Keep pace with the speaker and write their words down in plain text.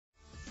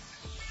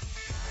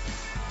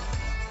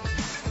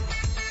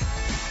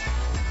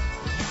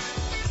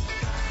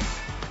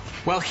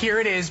Well, here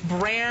it is,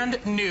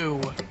 brand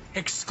new,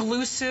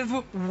 exclusive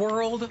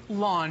world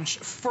launch,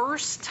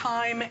 first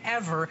time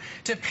ever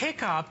to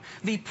pick up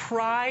the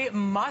PRAI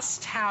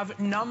must-have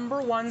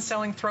 #1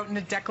 selling throat and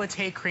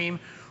décolleté cream,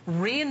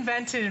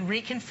 reinvented and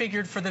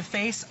reconfigured for the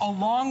face,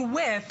 along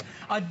with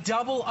a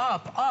double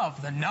up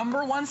of the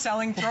 #1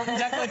 selling throat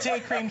and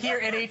décolleté cream here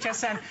at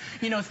HSN.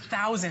 You know,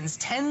 thousands,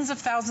 tens of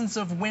thousands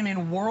of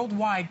women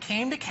worldwide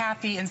came to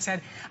Kathy and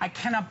said, I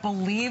cannot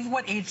believe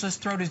what Ageless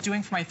Throat is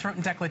doing for my throat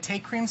and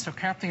décolleté cream, so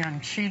Kathy, I'm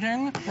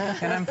cheating,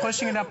 and I'm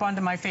pushing it up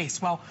onto my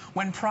face. Well,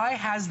 when PRAI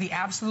has the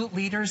absolute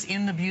leaders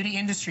in the beauty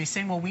industry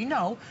saying, well, we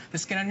know the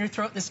skin on your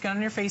throat, the skin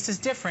on your face is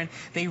different,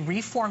 they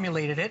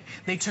reformulated it.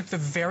 They took the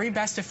very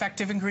best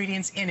effective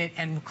ingredients in it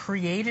and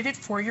created it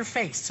for your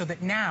face so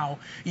that now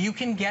you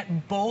can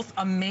get both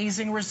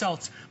amazing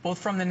results, both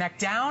from the neck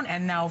down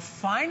and now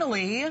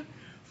finally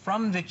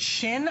from the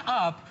chin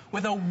up,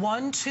 with a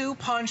 1-2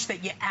 punch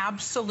that you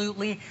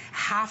absolutely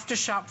have to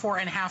shop for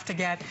and have to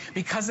get.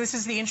 Because this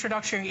is the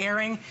introductory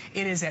airing,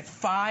 it is at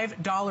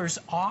 $5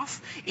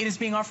 off. It is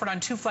being offered on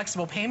 2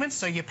 flexible payments,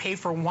 so you pay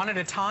for 1 at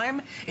a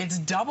time. It's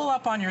double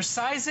up on your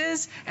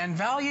sizes, and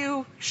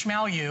value,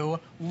 schmalue.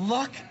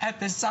 Look at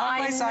the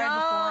side-by-side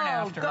before and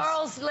after.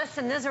 Girls,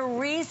 listen, there's a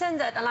reason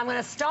that, and I'm going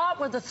to start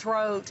with the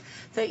throat,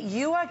 that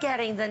you are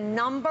getting the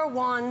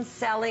 #1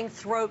 selling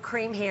throat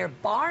cream here,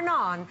 bar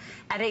none,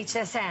 at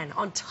HSN.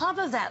 On top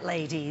of that,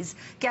 ladies,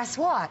 guess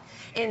what?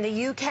 In the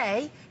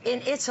UK,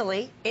 in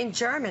Italy, in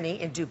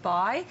Germany, in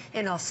Dubai,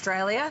 in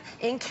Australia,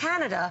 in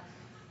Canada,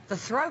 the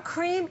throat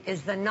cream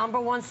is the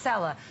 #1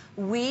 seller.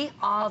 We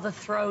are the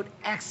throat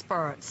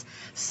experts.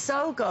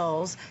 So,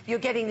 girls, you're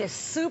getting this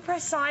super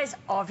size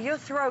of your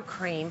throat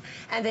cream,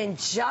 and then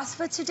just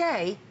for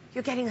today,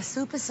 you're getting a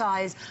super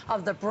size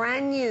of the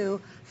brand new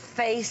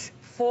Face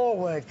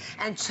Forward.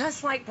 And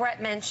just like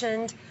Brett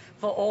mentioned,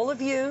 for all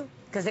of you,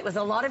 because it was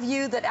a lot of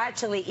you that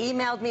actually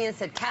emailed me and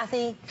said,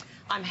 Kathy,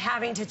 I'm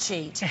having to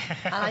cheat.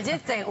 And I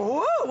did think,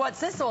 ooh, what's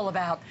this all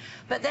about?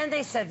 But then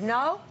they said,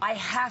 no, I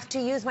have to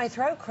use my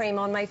throat cream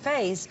on my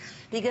face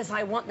because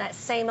I want that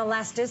same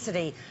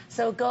elasticity.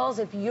 So, girls,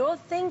 if you're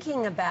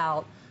thinking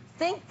about,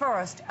 think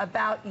first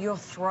about your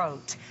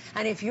throat.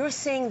 And if you're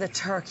seeing the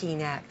turkey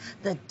neck,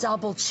 the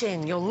double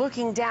chin, you're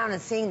looking down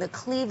and seeing the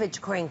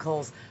cleavage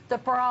crinkles, the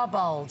brow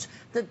bulge,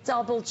 the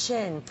double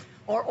chin,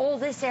 or all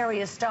this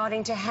area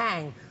starting to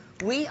hang,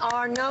 we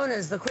are known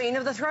as the queen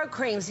of the throat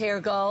creams here,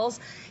 girls.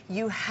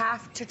 You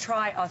have to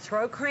try our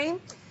throat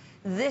cream.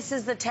 This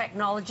is the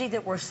technology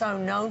that we're so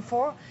known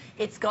for.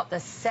 It's got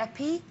the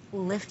SEPI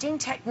lifting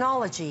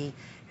technology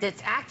that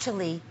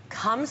actually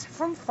comes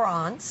from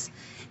France.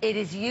 It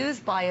is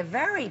used by a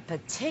very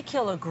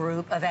particular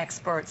group of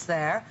experts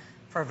there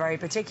for a very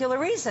particular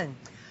reason.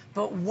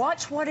 But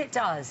watch what it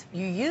does.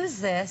 You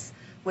use this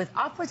with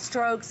upward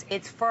strokes,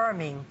 it's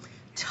firming,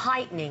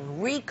 tightening,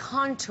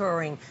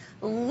 recontouring,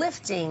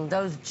 lifting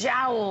those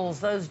jowls,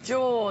 those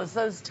jaws,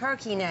 those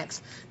turkey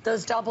necks,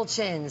 those double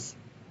chins.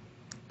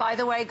 By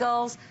the way,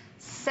 girls,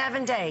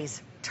 7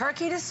 days,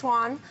 turkey to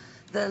swan.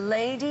 The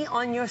lady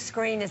on your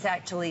screen is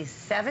actually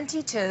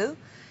 72.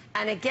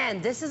 And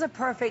again, this is a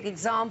perfect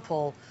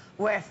example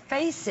where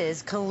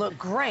faces can look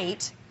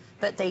great,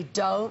 but they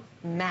don't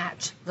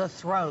match the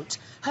throat.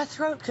 Her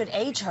throat could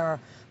age her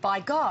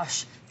by,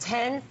 gosh,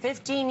 10,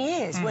 15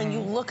 years when you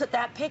look at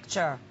that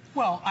picture.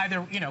 Well,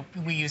 either, you know,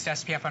 we used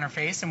SPF on our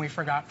face and we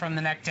forgot from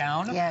the neck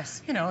down.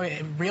 Yes. You know,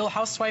 a real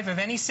housewife of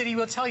any city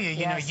will tell you,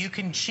 you know, Yes. you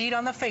can cheat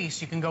on the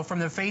face. You can go from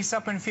the face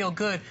up and feel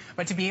good.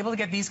 But to be able to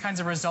get these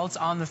kinds of results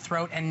on the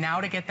throat and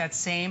now to get that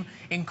same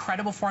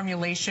incredible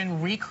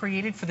formulation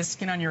recreated for the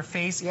skin on your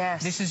face,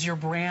 yes. This is your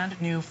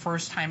brand new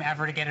first time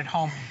ever to get it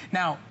home.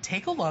 Now,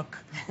 take a look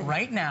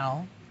right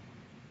now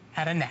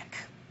at a neck.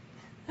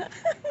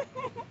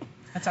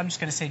 I'm just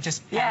going to say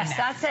just yes, at a neck.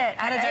 that's it.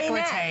 At a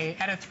décolleté,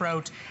 at a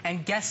throat,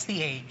 and guess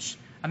the age.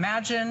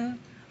 Imagine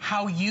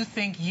how you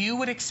think you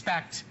would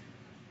expect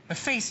the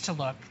face to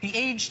look, the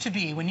age to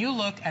be when you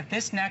look at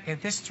this neck,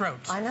 at this throat.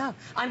 I know.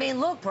 I mean,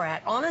 look,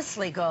 Brett,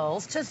 honestly,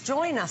 girls, just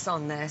join us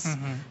on this.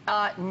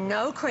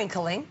 No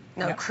crinkling,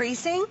 no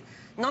creasing,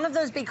 none of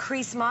those big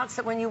crease marks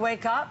that when you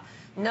wake up.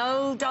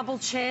 No double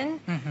chin,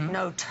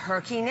 no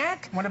turkey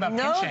neck. What about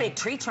no pinching? big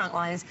tree trunk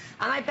lines.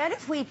 And I bet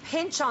if we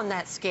pinch on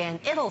that skin,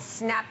 it'll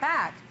snap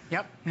back.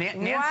 Yep.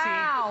 Nancy,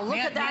 wow, look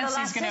at that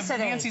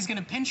elasticity. Nancy's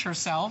gonna pinch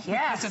herself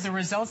yes. because of the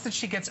results that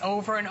she gets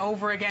over and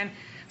over again.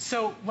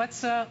 So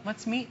let's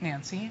meet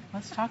Nancy.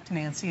 Let's talk to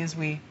Nancy as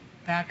we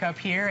back up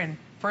here. And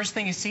first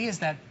thing you see is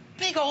that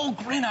big old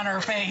grin on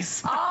her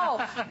face. Oh,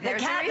 the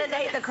cat that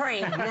ate the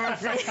cream,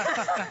 Nancy.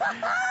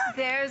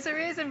 There's a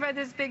reason for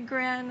this big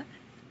grin.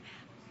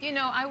 You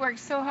know, I worked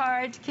so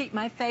hard to keep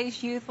my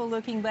face youthful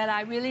looking, but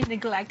I really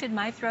neglected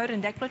my throat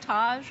and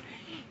décolletage.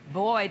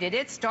 Boy, did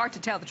it start to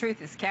tell the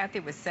truth, as Kathy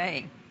was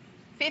saying.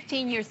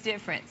 15 years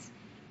difference.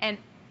 And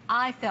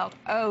I felt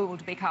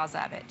old because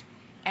of it.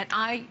 And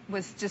I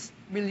was just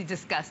really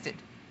disgusted.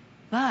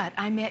 But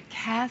I met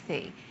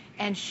Kathy,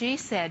 and she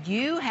said,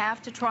 you have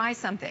to try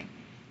something.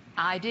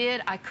 I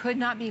did. I could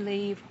not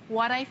believe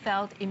what I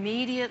felt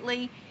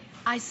immediately.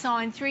 I saw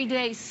in 3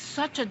 days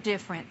such a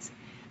difference.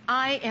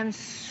 I am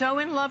so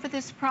in love with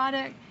this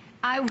product.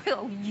 I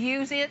will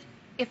use it.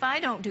 If I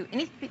don't do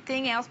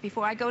anything else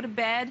before I go to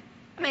bed,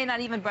 I may not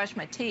even brush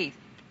my teeth.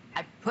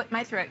 I put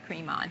my throat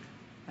cream on.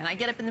 When I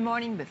get up in the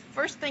morning, the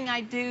first thing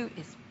I do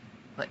is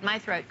put my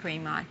throat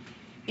cream on,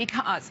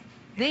 because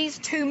these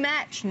two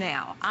match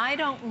now. I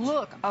don't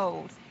look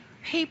old.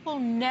 People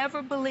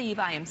never believe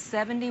I am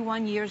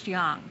 71 years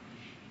young.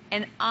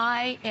 And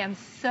I am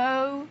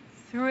so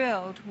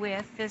thrilled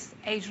with this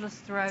Ageless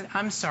throat.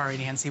 I'm sorry,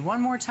 Nancy. One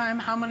more time,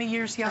 how many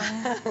years young?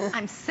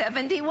 I'm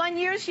 71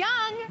 years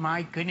young.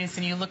 My goodness,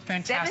 and you look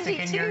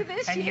fantastic. 72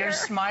 and you're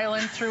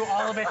smiling through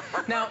all of it.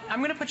 Now, I'm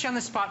going to put you on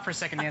the spot for a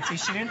second, Nancy.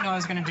 She didn't know I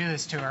was going to do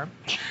this to her.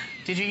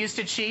 Did you used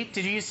to cheat?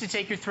 Did you used to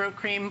take your throat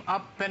cream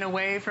up and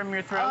away from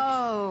your throat?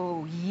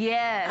 Oh,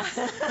 yes.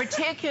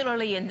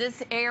 Particularly in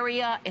this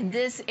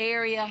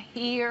area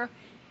here.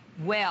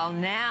 Well,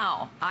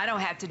 now I don't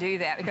have to do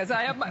that because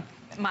I have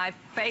my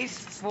face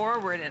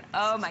forward, and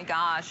oh my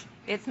gosh,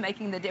 it's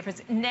making the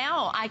difference.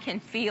 Now I can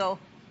feel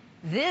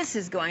this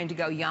is going to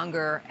go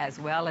younger as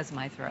well as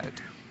my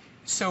throat.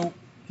 So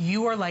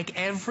you are like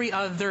every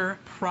other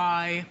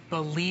PRAI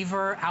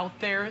believer out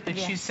there that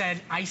Yes. you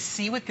said, I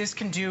see what this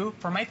can do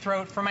for my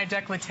throat, for my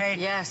décolleté.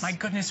 Yes. My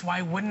goodness,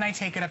 why wouldn't I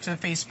take it up to the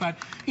face? But,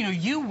 you know,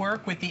 you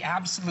work with the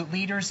absolute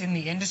leaders in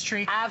the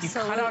industry.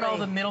 Absolutely. You cut out all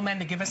the middlemen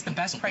to give us the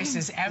best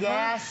prices ever.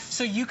 Yes.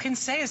 So you can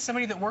say, as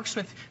somebody that works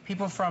with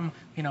people from,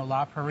 you know,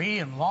 La Prairie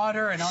and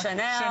Lauder and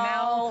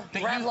Chanel,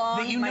 Revlon,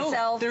 that you know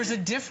myself. there's a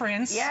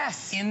difference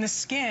Yes. in the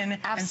skin.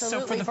 Absolutely, and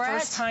so for the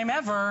Brett. first time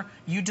ever,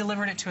 you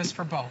delivered it to us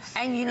for both.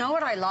 And you know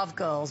what I love,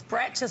 girls?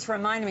 Brett just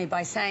reminded me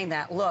by saying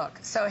that. Look,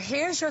 so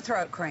here's your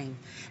throat cream.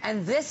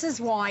 And this is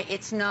why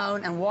it's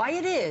known and why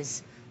it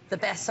is the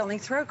best-selling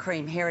throat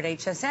cream here at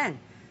HSN.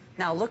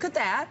 Now, look at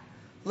that.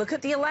 Look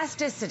at the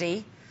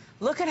elasticity.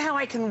 Look at how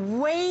I can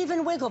wave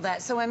and wiggle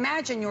that. So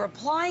imagine you're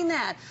applying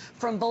that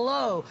from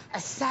below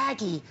a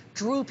saggy,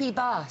 droopy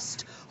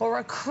bust, or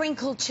a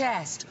crinkled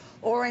chest,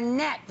 or a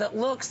neck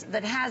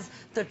that has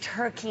the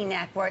turkey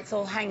neck where it's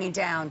all hanging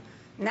down.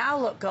 Now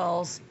look,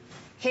 girls.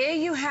 Here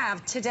you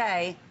have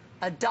today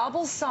a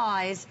double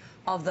size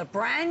of the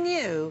brand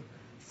new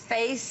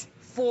Face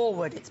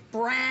Forward. It's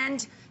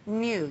brand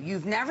new.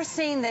 You've never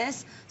seen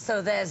this.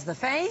 So there's the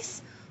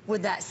face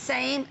with that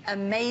same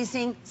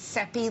amazing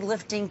seppi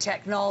lifting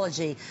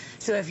technology.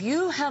 So if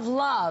you have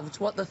loved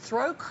what the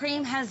throat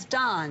cream has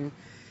done,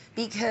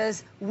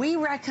 because we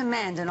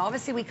recommend, and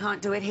obviously we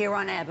can't do it here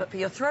on air, but for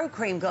your throat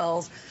cream,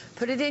 girls,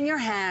 put it in your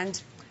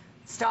hand,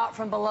 start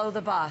from below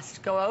the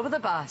bust, go over the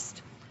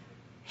bust,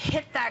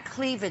 hit that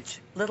cleavage,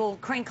 little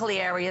crinkly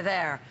area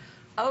there.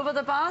 Over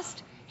the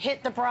bust,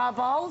 hit the bra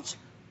bulge,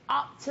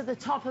 up to the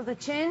top of the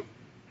chin,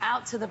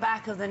 out to the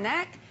back of the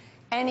neck.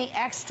 Any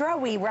extra,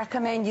 we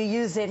recommend you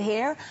use it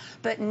here.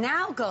 But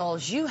now,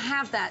 girls, you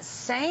have that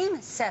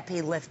same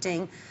seppi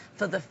lifting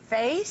for the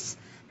face.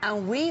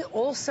 And we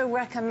also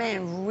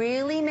recommend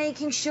really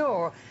making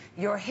sure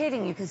you're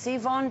hitting, you can see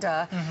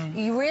Vonda,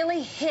 you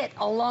really hit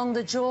along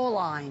the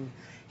jawline.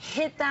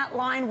 Hit that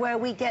line where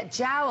we get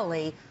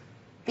jowly,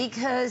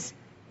 because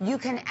you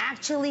can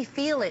actually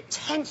feel it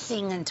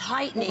tensing and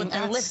tightening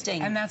and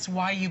lifting. And that's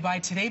why you buy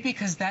today,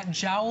 because that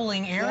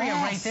jowling area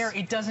Yes. right there,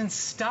 it doesn't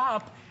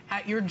stop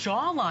at your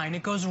jawline.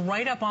 It goes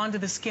right up onto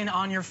the skin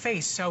on your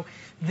face. So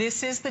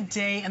this is the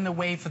day and the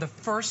way for the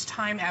first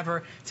time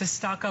ever to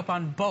stock up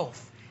on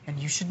both. And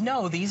you should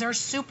know these are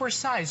super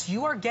sized.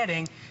 You are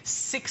getting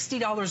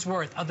 $60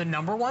 worth of the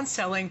 #1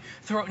 selling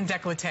throat and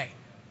décolleté.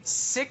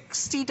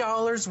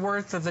 $60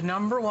 worth of the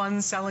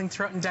 #1 selling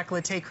throat and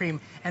décolleté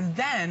cream. And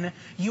then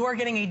you are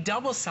getting a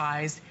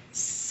double-sized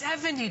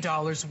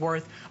 $70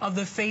 worth of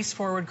the Face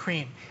Forward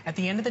cream. At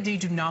the end of the day,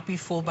 do not be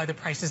fooled by the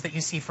prices that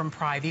you see from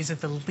PRAI. These are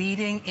the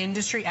leading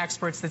industry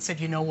experts that said,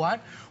 you know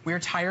what? We're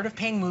tired of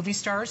paying movie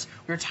stars.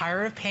 We're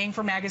tired of paying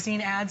for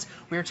magazine ads.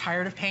 We're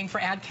tired of paying for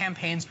ad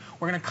campaigns.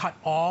 We're going to cut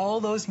all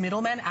those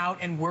middlemen out,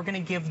 and we're going to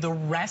give the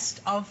rest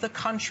of the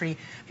country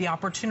the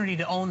opportunity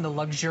to own the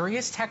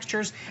luxurious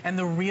textures and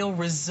the real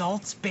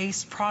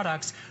results-based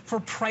products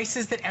for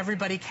prices that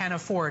everybody can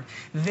afford.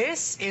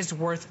 This is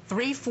worth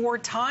 3-4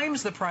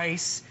 times the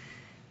price,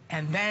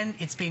 and then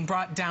it's being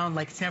brought down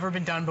like it's never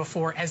been done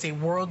before as a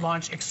world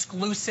launch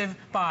exclusive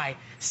buy.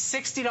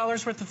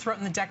 $60 worth of throat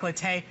and the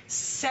décolleté,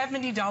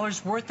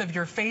 $70 worth of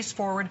your Face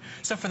Forward.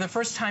 So for the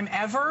first time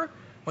ever,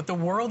 what the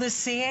world is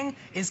seeing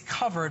is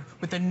covered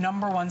with the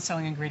 #1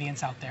 selling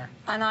ingredients out there.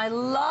 And I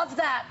love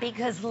that,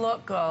 because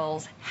look,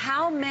 girls,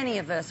 how many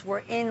of us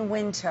were in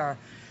winter?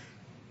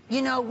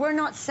 You know, we're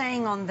not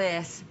saying on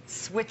this,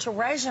 switch a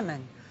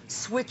regimen,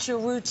 switch your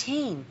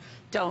routine.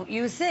 Don't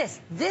use this.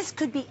 This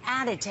could be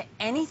added to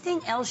anything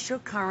else you're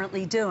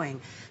currently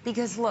doing.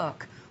 Because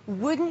look,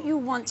 wouldn't you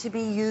want to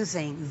be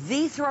using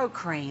the throat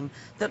cream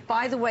that,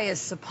 by the way,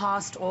 has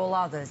surpassed all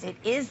others? It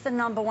is the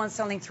 #1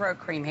 selling throat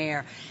cream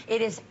here.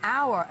 It is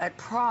our, at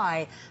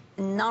PRAI,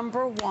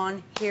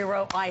 #1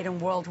 hero item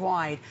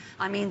worldwide.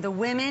 I mean, the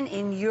women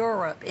in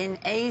Europe, in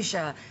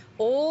Asia,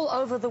 all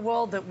over the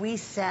world that we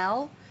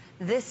sell,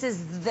 This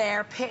is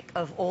their pick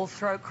of all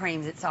throat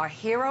creams. It's our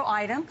hero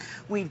item.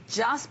 We've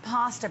just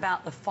passed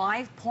about the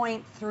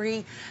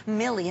 5.3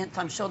 millionth,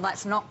 I'm sure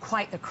that's not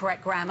quite the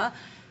correct grammar,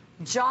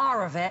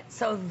 jar of it.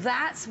 So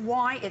that's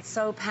why it's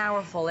so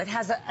powerful. It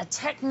has a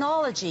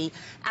technology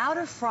out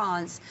of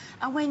France.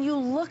 And when you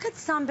look at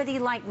somebody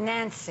like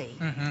Nancy,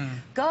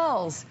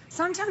 girls,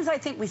 sometimes I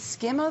think we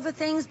skim over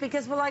things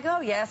because we're like,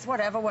 oh, yes,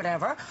 whatever,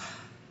 whatever.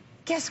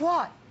 Guess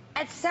what?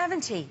 At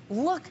 70,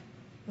 look.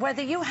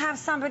 Whether you have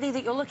somebody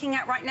that you're looking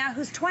at right now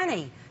who's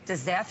 20,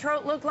 does their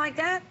throat look like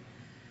that?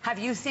 Have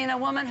you seen a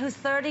woman who's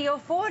 30 or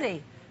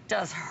 40?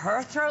 Does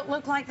her throat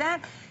look like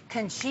that?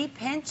 Can she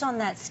pinch on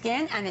that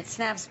skin and it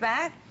snaps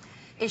back?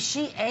 Is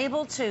she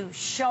able to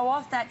show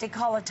off that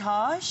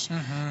décolletage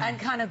and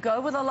kind of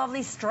go with a lovely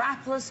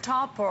strapless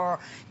top or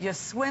your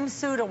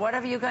swimsuit or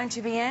whatever you're going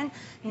to be in?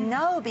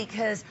 No,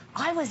 because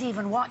I was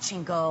even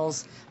watching,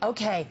 girls.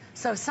 Okay,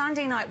 so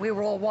Sunday night we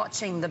were all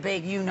watching the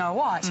big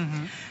you-know-what.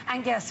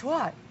 And guess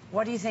what?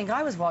 What do you think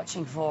I was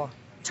watching for?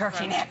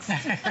 Turkey necks.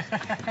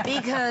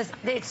 Because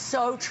it's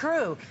so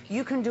true.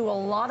 You can do a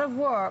lot of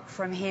work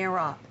from here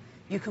up.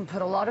 You can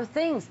put a lot of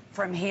things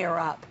from here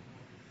up.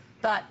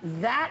 But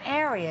that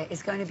area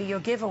is going to be your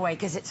giveaway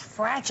because it's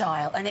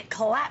fragile and it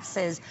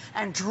collapses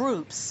and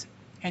droops.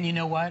 And you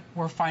know what?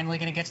 We're finally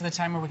going to get to the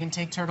time where we can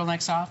take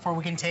turtlenecks off, or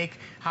we can take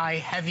high,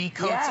 heavy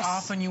coats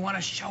off, and you want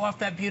to show off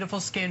that beautiful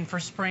skin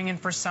for spring and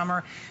for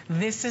summer.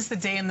 This is the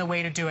day and the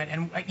way to do it.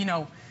 And, you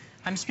know,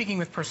 I'm speaking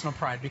with personal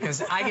pride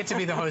because I get to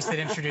be the host that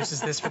introduces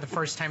this for the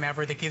first time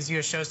ever, that gives you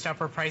a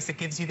showstopper price, that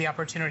gives you the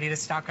opportunity to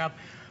stock up.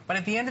 But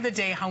at the end of the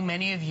day, how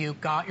many of you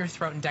got your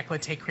throat and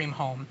décolleté cream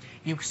home?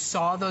 You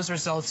saw those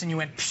results and you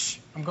went, psh,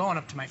 I'm going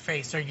up to my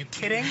face. Are you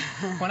kidding?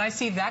 When I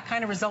see that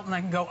kind of result and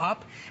I can go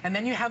up, and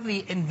then you have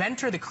the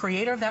inventor, the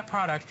creator of that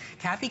product,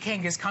 Kathy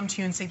Kangas, come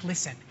to you and say,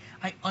 listen,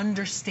 I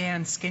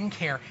understand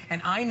skincare,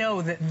 and I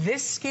know that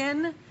this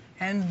skin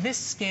and this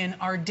skin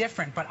are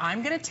different, but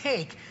I'm going to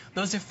take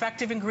those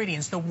effective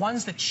ingredients, the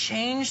ones that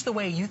change the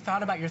way you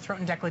thought about your throat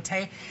and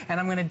décolleté, and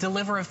I'm going to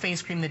deliver a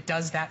face cream that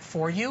does that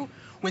for you.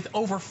 With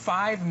over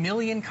 5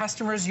 million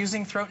customers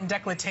using throat and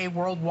décolleté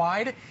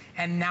worldwide,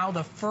 and now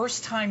the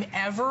first time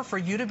ever for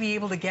you to be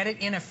able to get it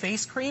in a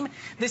face cream.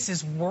 This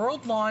is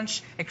world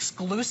launch,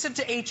 exclusive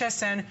to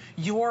HSN,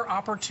 your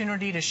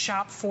opportunity to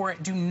shop for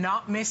it. Do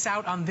not miss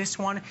out on this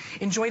one.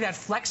 Enjoy that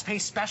flex pay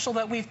special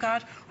that we've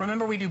got.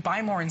 Remember, we do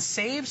buy more and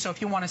save, so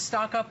if you want to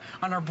stock up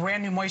on our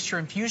brand new Moisture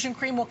Infusion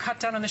Cream, we'll cut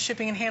down on the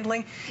shipping and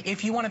handling.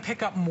 If you want to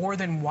pick up more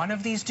than one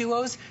of these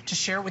duos to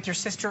share it with your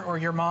sister or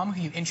your mom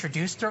who you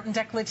introduced throat and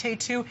décolleté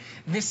to,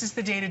 this is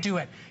the day to do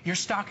it. You're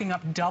stocking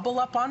up, double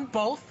up on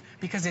both,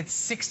 because it's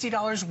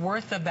 $60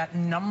 worth of that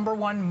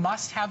 #1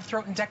 must-have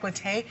throat and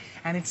décolleté,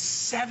 and it's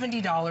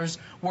 $70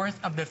 worth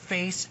of the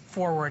face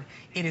forward.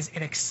 It is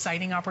an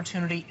exciting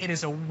opportunity. It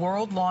is a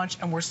world launch,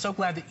 and we're so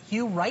glad that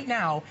you right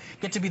now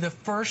get to be the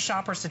first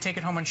shoppers to take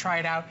it home and try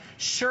it out.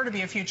 Sure to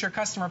be a future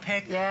customer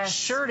pick. Yes.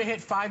 Sure to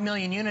hit 5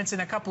 million units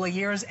in a couple of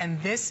years,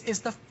 and this is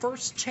the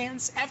first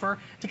chance ever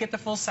to get the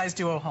full-size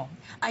duo home.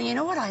 And you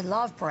know what I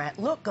love, Brett?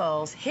 Look,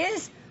 girls,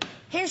 here's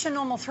your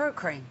normal throat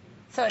cream.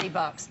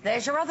 $30.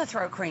 There's your other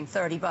throat cream,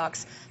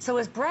 $30. So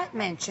as Brett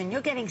mentioned,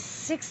 you're getting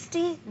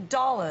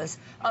 $60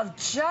 of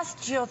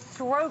just your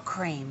throat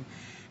cream.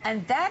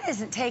 And that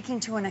isn't taking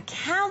into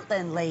account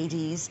then,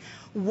 ladies,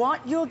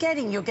 what you're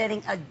getting. You're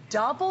getting a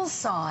double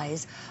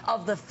size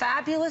of the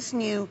fabulous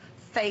new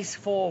Face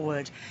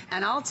Forward.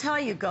 And I'll tell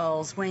you,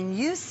 girls, when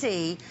you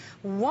see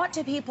what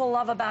do people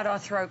love about our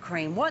throat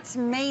cream, what's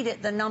made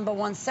it the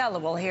 #1 seller,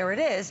 well, here it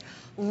is.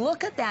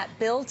 Look at that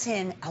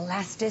built-in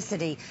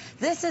elasticity.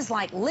 This is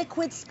like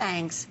liquid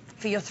Spanx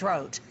for your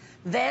throat.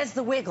 There's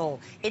the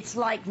wiggle. It's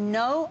like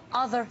no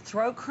other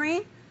throat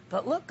cream.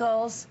 But look,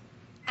 girls,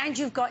 and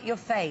you've got your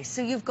face.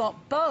 So you've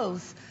got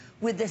both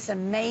with this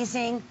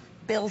amazing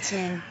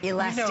built-in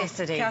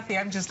elasticity. You know, Kathy,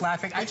 I'm just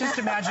laughing. I just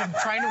imagine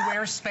trying to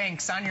wear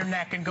Spanx on your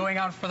neck and going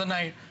out for the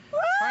night.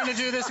 Trying to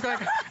do this, going,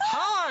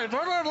 hi,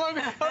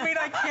 I mean,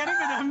 I can't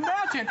even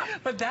imagine.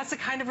 But that's the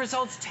kind of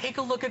results. Take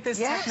a look at this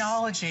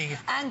technology.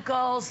 And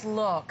girls,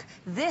 look,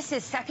 this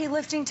is Seppi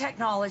lifting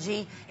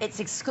technology. It's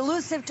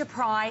exclusive to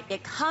PRAI.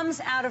 It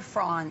comes out of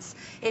France.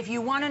 If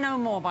you want to know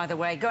more, by the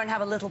way, go and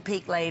have a little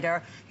peek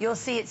later. You'll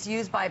see it's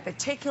used by a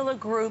particular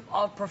group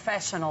of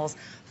professionals.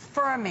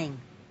 Firming,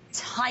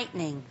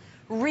 tightening,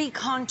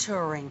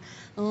 recontouring,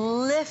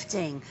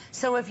 lifting.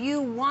 So if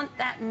you want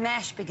that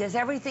mesh because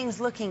everything's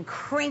looking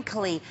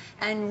crinkly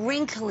and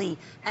wrinkly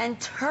and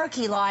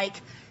turkey-like,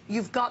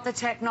 you've got the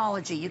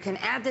technology. You can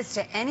add this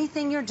to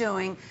anything you're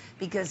doing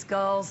because,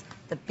 girls,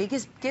 the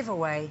biggest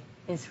giveaway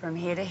is from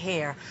here to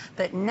here.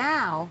 But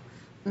now,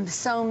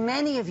 so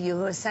many of you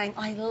who are saying,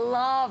 I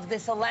love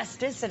this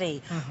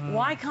elasticity.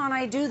 Why can't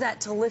I do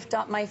that to lift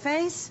up my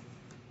face?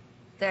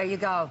 There you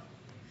go.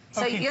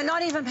 So you're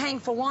not even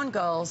paying for one,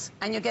 girls,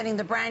 and you're getting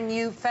the brand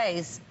new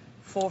face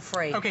for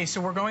free. Okay, so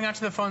we're going out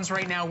to the phones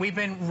right now. We've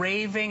been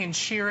raving and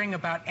cheering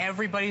about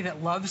everybody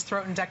that loves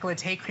throat and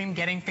décolleté cream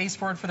getting face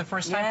forward for the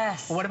first time.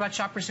 Yes. But what about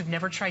shoppers who've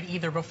never tried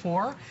either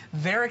before?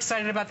 They're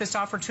excited about this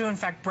offer too. In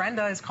fact,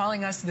 Brenda is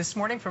calling us this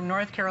morning from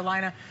North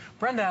Carolina.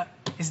 Brenda,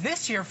 is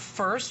this your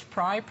first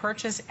PRAI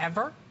purchase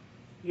ever?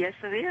 Yes,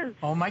 it is.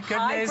 Oh my goodness.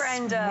 Hi,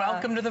 Brenda.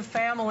 Welcome to the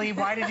family.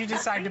 Why did you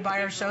decide to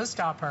buy our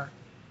showstopper?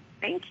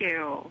 Thank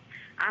you.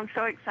 I'm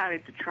so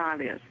excited to try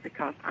this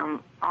because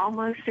I'm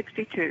almost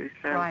 62,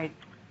 so Right.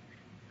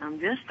 I'm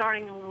just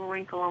starting a little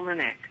wrinkle on the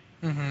neck.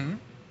 Mm-hmm.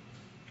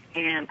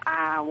 And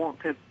I want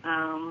to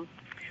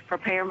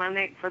prepare my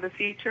neck for the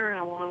future, and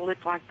I want to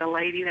look like the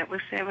lady that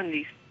was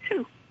 70s,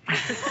 too.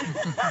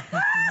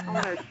 I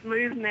want a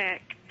smooth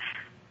neck.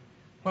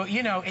 Well,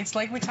 you know, it's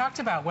like we talked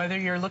about, whether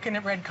you're looking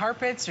at red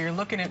carpets or you're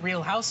looking at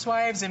Real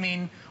Housewives. I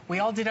mean, we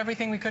all did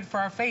everything we could for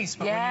our face,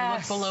 but when you look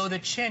Yes. below the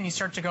chin, you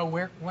start to go,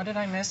 what did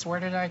I miss? Where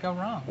did I go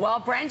wrong? Well,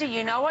 Brenda,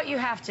 you know what you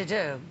have to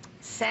do.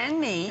 Send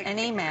me an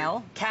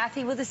email,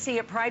 Kathy with a C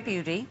at PRAI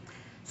Beauty.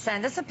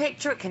 Send us a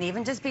picture. It can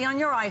even just be on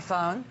your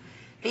iPhone,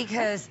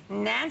 because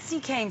Nancy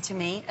came to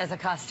me as a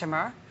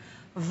customer.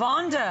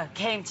 Vonda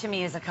came to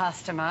me as a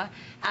customer.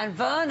 And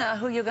Verna,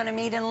 who you're going to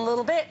meet in a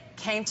little bit,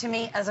 came to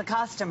me as a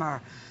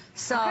customer.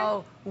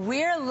 So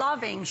we're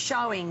loving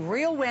showing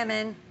real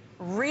women,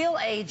 real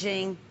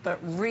aging, but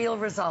real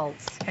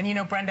results. And you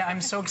know, Brenda,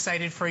 I'm so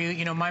excited for you.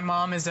 You know, my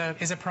mom is a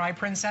PRAI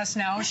princess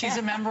now. She's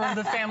a member of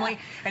the family,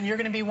 and you're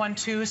going to be one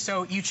too.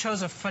 So you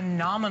chose a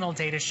phenomenal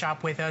day to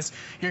shop with us.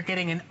 You're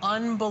getting an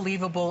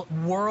unbelievable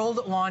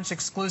world launch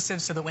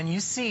exclusive, so that when you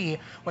see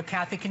what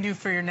Kathy can do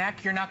for your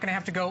neck, you're not going to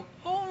have to go,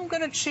 oh, I'm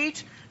going to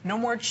cheat. No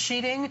more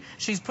cheating.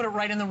 She's put it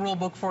right in the rule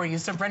book for you.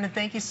 So, Brenda,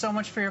 thank you so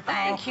much for your call.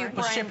 Thank you,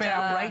 We'll ship it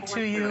out right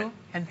to you, Brenda.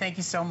 and thank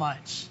you so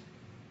much.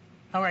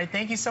 All right,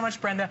 thank you so much,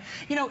 Brenda.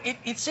 You know,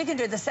 it's... She can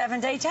do the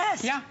 7-day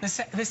test. Yeah, the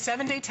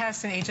 7-day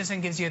test, and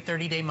HSN gives you a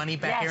 30-day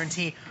money-back Yes.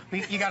 guarantee.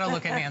 You got to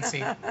look at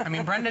Nancy. I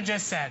mean, Brenda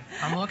just said,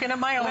 I'm looking at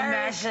my own Where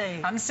neck. is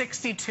she? I'm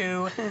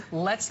 62.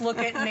 Let's look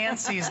at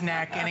Nancy's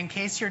neck. And in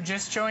case you're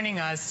just joining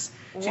us,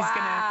 she's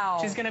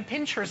gonna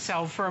pinch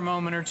herself for a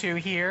moment or two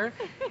here.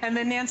 And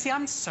then, Nancy,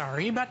 I'm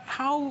sorry, but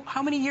how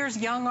many years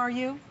young are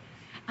you?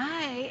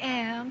 I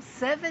am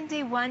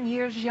 71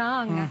 years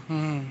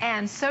young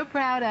and so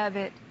proud of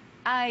it.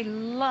 I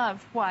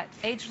love what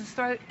Ageless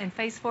Throat and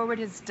Face Forward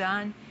has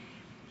done.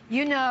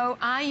 You know,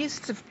 I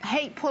used to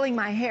hate pulling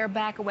my hair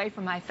back away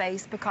from my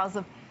face because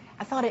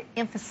I thought it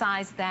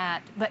emphasized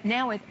that. But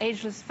now with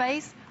Ageless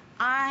Face,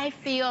 I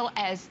feel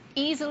as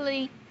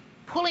easily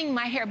pulling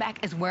my hair back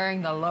as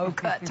wearing the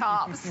low-cut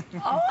tops.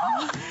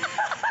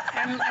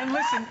 And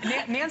listen,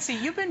 Nancy,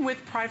 you've been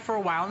with PRAI for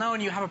a while now,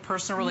 and you have a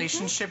personal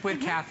relationship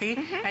with Kathy,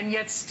 and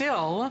yet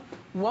still,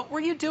 what were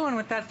you doing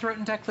with that throat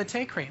and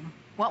décolleté cream?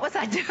 What was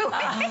I doing?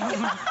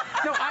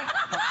 No,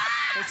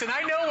 listen,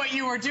 I know what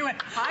you were doing.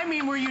 I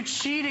mean, were you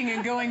cheating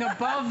and going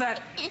above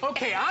that?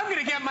 Okay, I'm going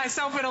to get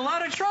myself in a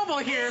lot of trouble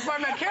here if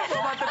I'm not careful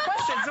about the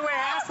questions, the way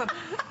I ask them.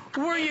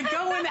 Were you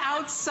going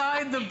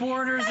outside the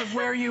borders of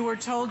where you were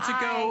told to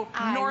go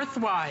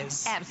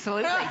northwise?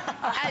 Absolutely.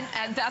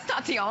 and that's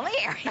not the only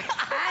area.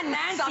 And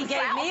Nancy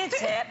gave me a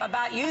tip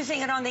about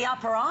using it on the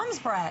upper arms,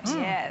 perhaps.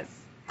 Yes.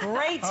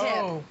 Great tip.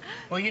 Oh,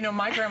 well, you know,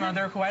 my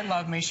grandmother, who I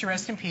love, may she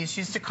rest in peace, she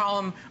used to call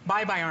them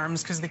bye-bye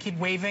arms because they keep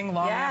waving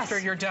long after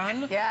you're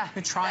done. Yeah.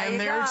 You try There them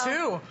you there, go.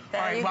 too.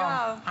 There All right, you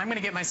well, go. I'm going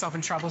to get myself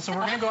in trouble, so we're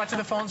going to go out to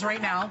the phones right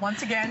now.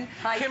 Once again,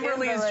 Hi,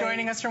 Kimberly is Kimberly.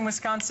 joining us from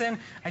Wisconsin.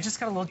 I just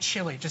got a little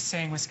chilly just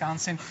saying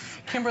Wisconsin.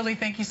 Kimberly,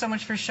 thank you so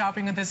much for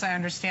shopping with us. I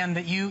understand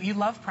that you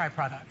love PRAI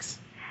products.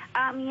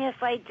 Yes,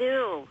 I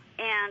do.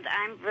 And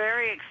I'm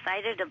very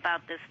excited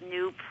about this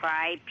new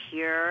PRAI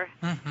Pure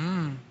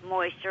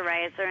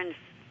moisturizer and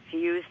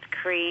infused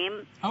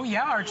cream. Oh,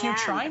 yeah, our new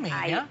Try Me,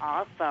 yeah?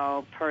 I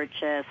also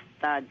purchased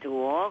the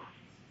Dual.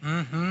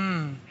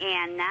 Mm-hmm.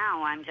 And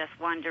now I'm just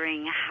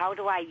wondering, how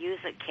do I use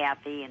it,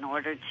 Kathy, in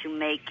order to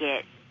make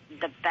it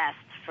the best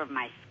for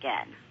my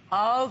skin?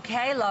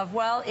 Okay, love.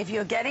 Well, if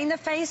you're getting the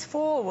face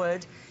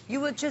forward, you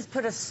would just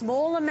put a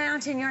small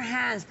amount in your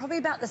hands, probably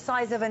about the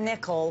size of a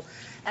nickel,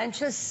 and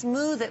just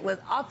smooth it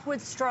with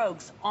upward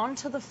strokes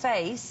onto the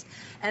face,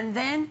 and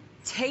then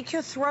take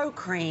your throat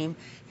cream.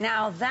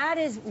 Now, that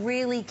is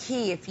really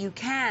key. If you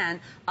can,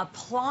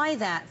 apply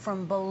that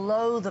from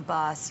below the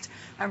bust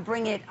and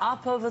bring it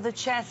up over the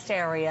chest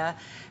area.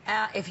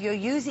 If you're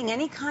using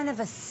any kind of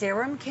a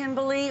serum,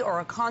 Kimberly, or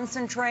a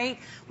concentrate,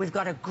 we've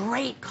got a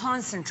great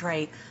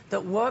concentrate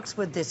that works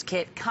with this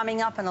kit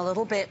coming up in a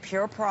little bit,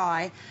 Pure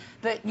PRAI.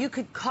 But you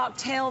could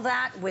cocktail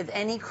that with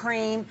any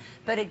cream.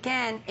 But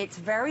again, it's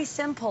very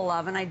simple,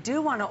 love. And I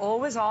do want to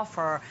always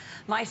offer,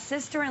 my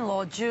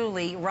sister-in-law,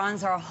 Julie,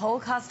 runs our whole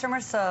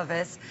customer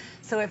service.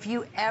 So if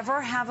you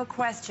ever have a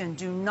question,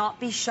 do not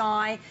be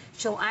shy.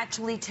 She'll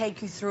actually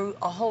take you through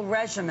a whole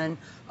regimen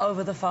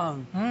over the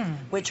phone,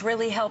 which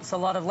really helps a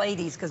lot of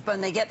ladies, because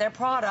when they get their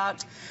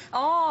product,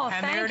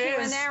 And thank you,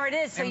 and there it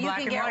is. So In you black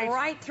can and get white.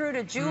 right through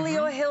to Julie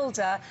or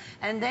Hilda,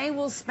 and they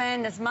will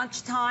spend as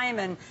much time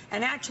and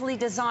actually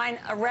design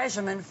a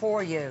regimen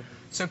for you.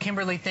 So,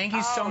 Kimberly, thank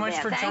you so much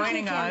for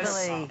joining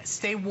us. Kimberly.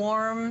 Stay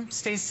warm,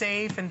 stay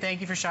safe, and thank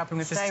you for shopping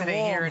with us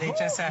today here at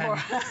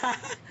HSN.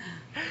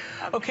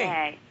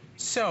 Okay,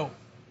 so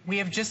we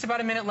have just about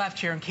a minute left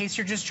here. In case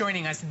you're just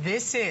joining us,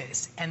 this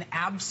is an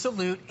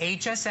absolute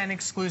HSN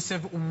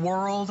exclusive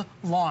world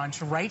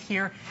launch right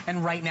here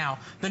and right now.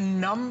 The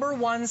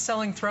 #1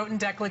 selling throat and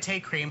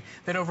décolleté cream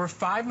that over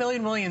 5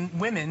 million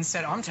women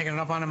said, I'm taking it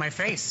up onto my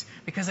face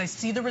because I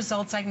see the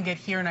results I can get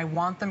here and I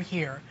want them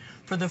here.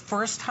 For the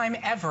first time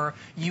ever,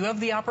 you have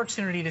the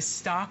opportunity to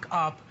stock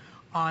up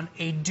on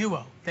a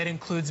duo that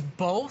includes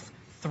both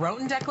throat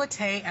and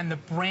décolleté and the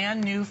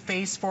brand new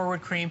face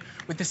forward cream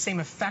with the same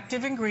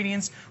effective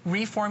ingredients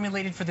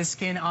reformulated for the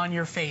skin on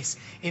your face.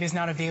 It is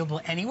not available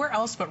anywhere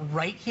else but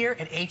right here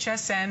at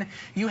HSN.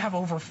 You have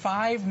over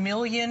 5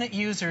 million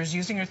users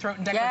using your throat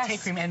and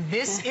décolleté cream, and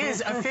this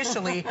is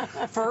officially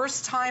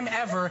first time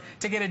ever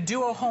to get a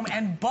duo home,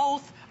 and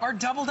both are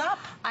doubled up.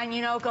 And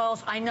you know,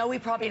 girls, I know we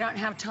probably don't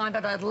have time,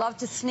 but I'd love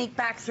to sneak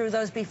back through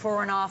those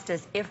before and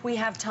afters if we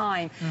have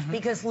time.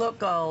 Because look,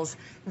 girls,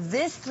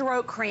 this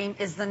throat cream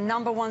is the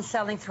 #1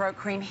 selling throat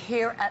cream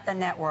here at the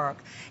network.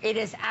 It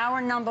is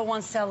our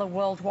 #1 seller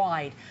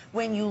worldwide.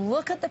 When you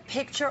look at the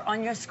picture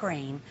on your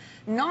screen,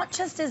 not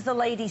just is the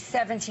lady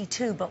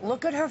 72, but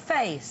look at her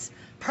face.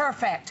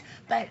 Perfect.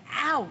 But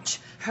ouch,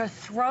 her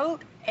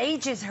throat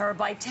ages her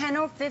by 10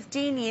 or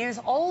 15 years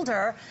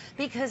older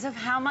because of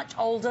how much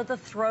older the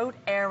throat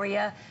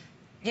area,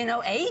 you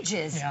know,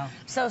 ages. Yeah.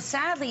 So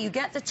sadly, you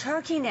get the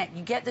turkey neck,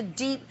 you get the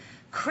deep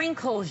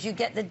crinkles, you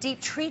get the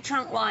deep tree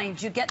trunk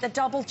lines, you get the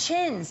double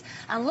chins.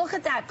 And look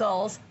at that,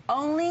 girls,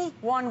 only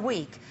 1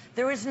 week.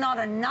 There is not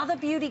another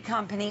beauty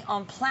company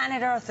on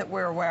planet Earth that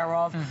we're aware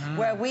of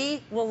where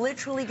we will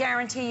literally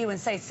guarantee you and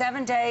say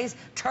 7 days,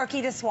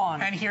 turkey to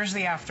swan. And here's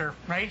the after,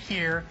 right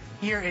here.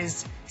 Here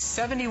is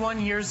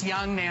 71 years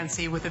young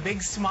Nancy with a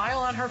big smile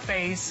on her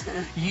face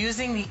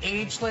using the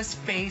Ageless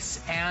Face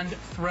and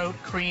Throat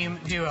Cream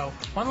Duo.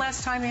 One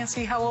last time,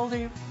 Nancy, how old are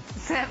you?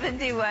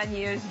 71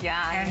 years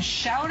young. And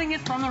shouting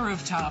it from the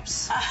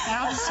rooftops.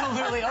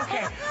 Absolutely.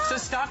 Okay, so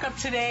stock up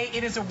today.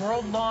 It is a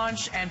world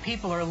launch, and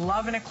people are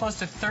loving it. Close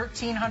to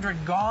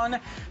 1,300 gone.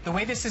 The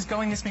way this is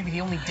going, this may be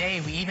the only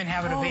day we even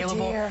have it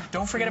available. Dear.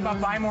 Don't forget about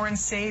Buy More and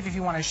Save. If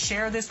you want to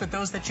share this with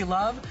those that you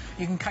love,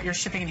 you can cut your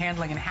shipping and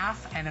handling in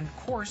half. And, of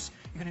course,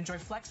 you can enjoy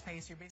FlexPay. So you're